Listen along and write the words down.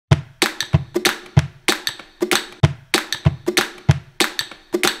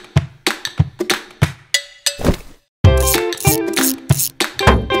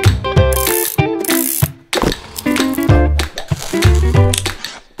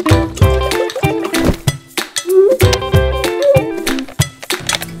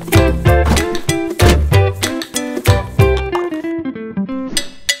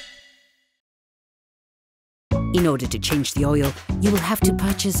change the oil, you will have to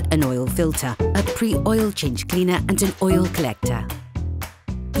purchase an oil filter, a pre-oil change cleaner and an oil collector.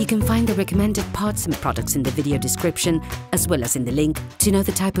 You can find the recommended parts and products in the video description, as well as in the link to know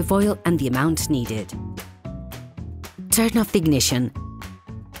the type of oil and the amount needed. Turn off the ignition.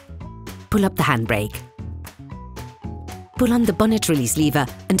 Pull up the handbrake. Pull on the bonnet release lever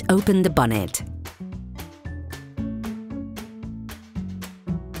and open the bonnet.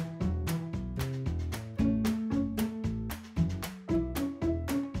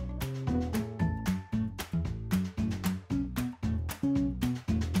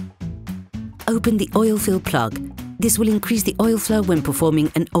 Open the oil fill plug. This will increase the oil flow when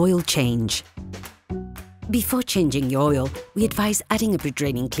performing an oil change. Before changing your oil, we advise adding a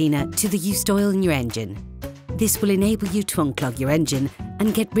pre-draining cleaner to the used oil in your engine. This will enable you to unclog your engine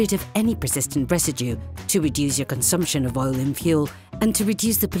and get rid of any persistent residue to reduce your consumption of oil and fuel and to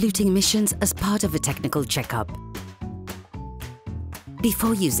reduce the polluting emissions as part of a technical checkup.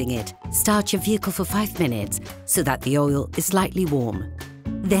 Before using it, start your vehicle for 5 minutes so that the oil is slightly warm.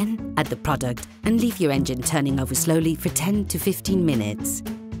 Then add the product and leave your engine turning over slowly for 10 to 15 minutes.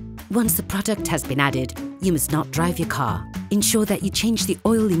 Once the product has been added, you must not drive your car. Ensure that you change the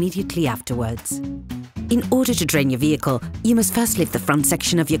oil immediately afterwards. In order to drain your vehicle, you must first lift the front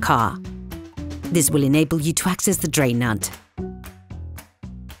section of your car. This will enable you to access the drain nut.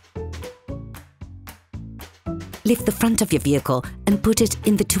 Lift the front of your vehicle and put it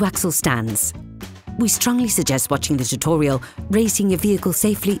in the 2-axle stands. We strongly suggest watching the tutorial, racing your vehicle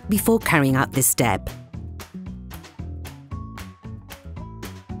safely before carrying out this step.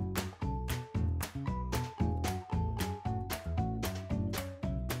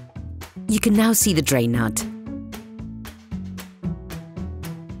 You can now see the drain nut.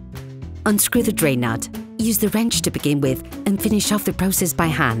 Unscrew the drain nut. Use the wrench to begin with and finish off the process by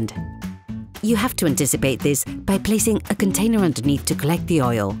hand. You have to anticipate this by placing a container underneath to collect the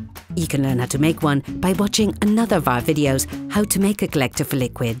oil. You can learn how to make one by watching another of our videos, How to Make a Collector for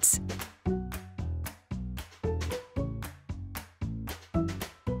Liquids.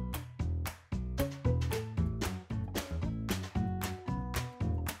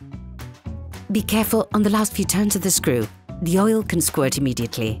 Be careful on the last few turns of the screw. The oil can squirt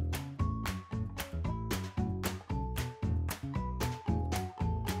immediately.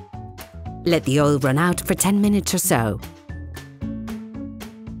 Let the oil run out for 10 minutes or so.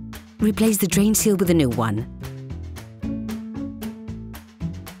 Replace the drain seal with a new one.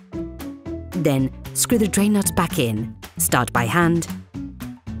 Then screw the drain nuts back in. Start by hand.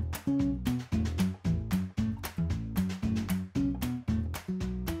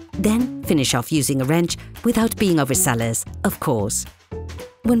 Then finish off using a wrench without being overzealous, of course.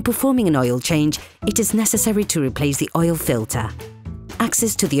 When performing an oil change, it is necessary to replace the oil filter.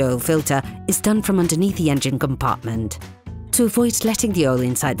 Access to the oil filter is done from underneath the engine compartment. To avoid letting the oil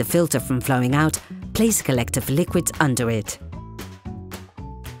inside the filter from flowing out, place a collector for liquids under it.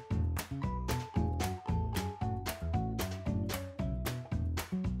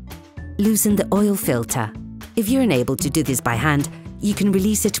 Loosen the oil filter. If you're unable to do this by hand, you can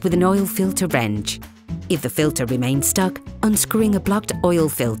release it with an oil filter wrench. If the filter remains stuck, unscrewing a blocked oil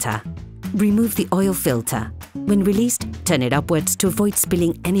filter. Remove the oil filter. When released, turn it upwards to avoid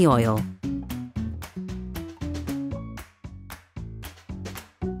spilling any oil.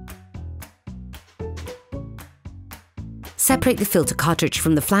 Separate the filter cartridge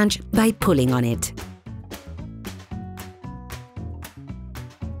from the flange by pulling on it.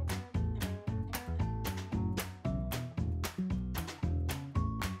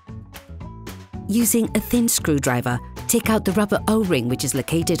 Using a thin screwdriver, take out the rubber O-ring which is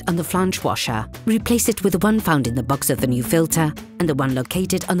located on the flange washer. Replace it with the one found in the box of the new filter and the one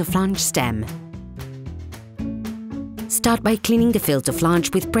located on the flange stem. Start by cleaning the filter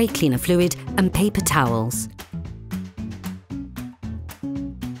flange with brake cleaner fluid and paper towels.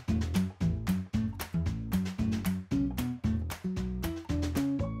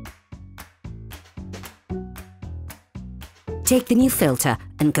 Take the new filter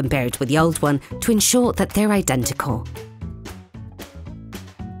and compare it with the old one to ensure that they're identical.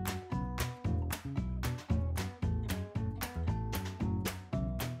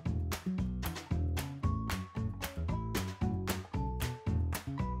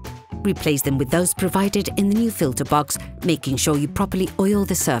 Replace them with those provided in the new filter box, making sure you properly oil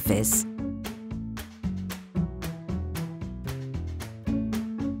the surface.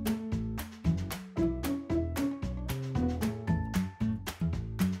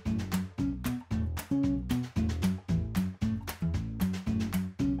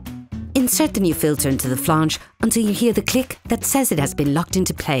 Insert the new filter into the flange until you hear the click that says it has been locked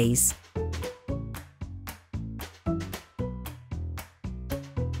into place.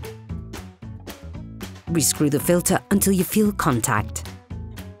 Rescrew the filter until you feel contact.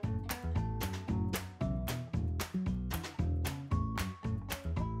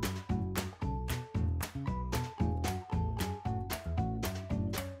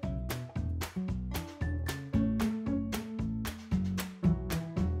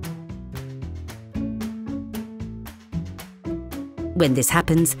 When this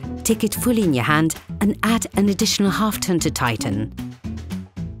happens, take it fully in your hand and add an additional half turn to tighten.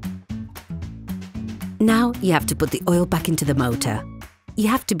 Now you have to put the oil back into the motor. You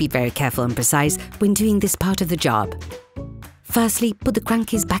have to be very careful and precise when doing this part of the job. Firstly, put the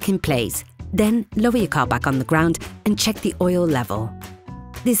crankcase back in place, then lower your car back on the ground and check the oil level.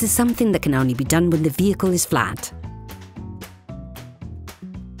 This is something that can only be done when the vehicle is flat.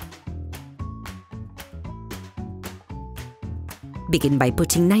 Begin by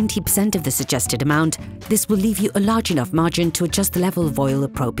putting 90% of the suggested amount. This will leave you a large enough margin to adjust the level of oil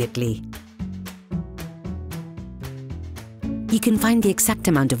appropriately. You can find the exact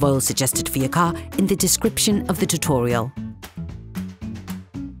amount of oil suggested for your car in the description of the tutorial.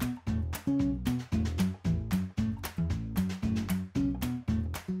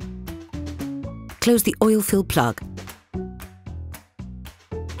 Close the oil fill plug.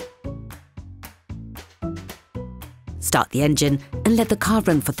 Start the engine and let the car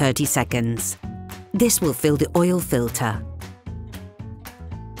run for 30 seconds. This will fill the oil filter.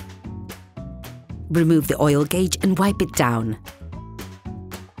 Remove the oil gauge and wipe it down.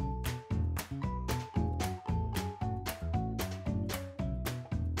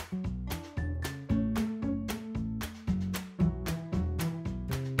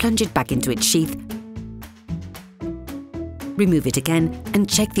 Plunge it back into its sheath. Remove it again and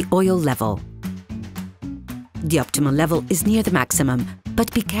check the oil level. The optimal level is near the maximum,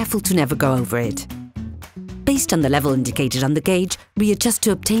 but be careful to never go over it. Based on the level indicated on the gauge, readjust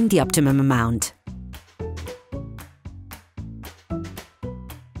to obtain the optimum amount.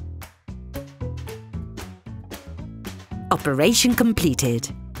 Operation completed.